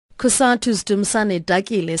Kusatu's Dumsane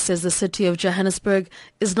Dakile says the city of Johannesburg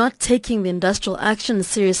is not taking the industrial action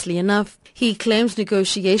seriously enough. He claims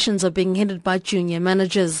negotiations are being hindered by junior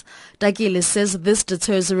managers. Dakile says this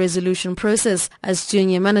deters the resolution process as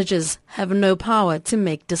junior managers have no power to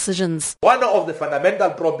make decisions. One of the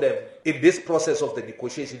fundamental problems in this process of the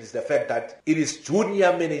negotiation is the fact that it is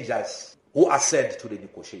junior managers who are sent to the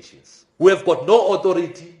negotiations, who have got no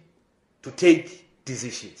authority to take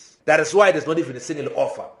decisions. That is why there's not even a single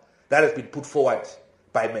offer that has been put forward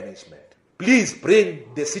by management. Please bring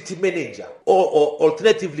the city manager or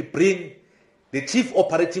alternatively bring the chief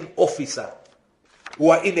operating officer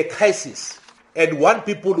who are in a crisis and want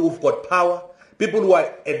people who've got power, people who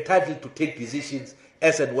are entitled to take decisions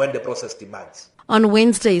as and when the process demands. On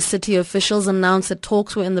Wednesday, city officials announced that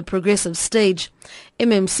talks were in the progressive stage.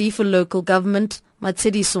 MMC for local government,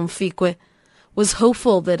 Matsedi Somfikwe, was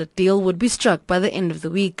hopeful that a deal would be struck by the end of the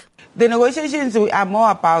week. The negotiations are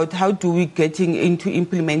more about how do we getting into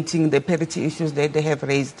implementing the parity issues that they have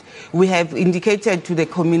raised. We have indicated to the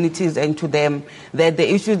communities and to them that the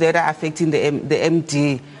issues that are affecting the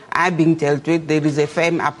MD are being dealt with. There is a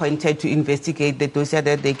firm appointed to investigate the dossier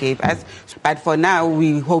that they gave us. But for now,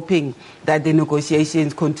 we're hoping that the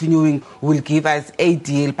negotiations continuing will give us a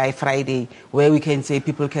deal by Friday where we can say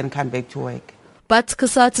people can come back to work. But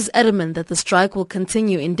Kusat is adamant that the strike will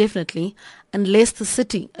continue indefinitely unless the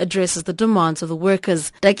city addresses the demands of the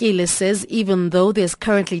workers. Dakile says even though there's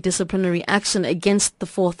currently disciplinary action against the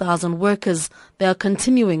 4,000 workers, they are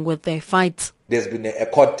continuing with their fight. There's been a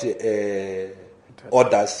court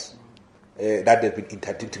orders that have been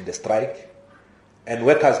interdicting the strike, and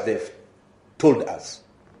workers, they've told us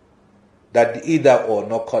that either or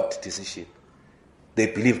no court decision, they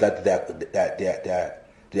believe that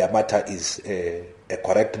their matter is a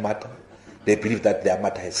correct matter. They believe that their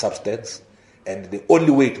matter has substance, and the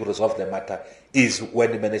only way to resolve the matter is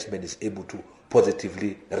when the management is able to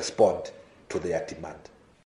positively respond to their demand.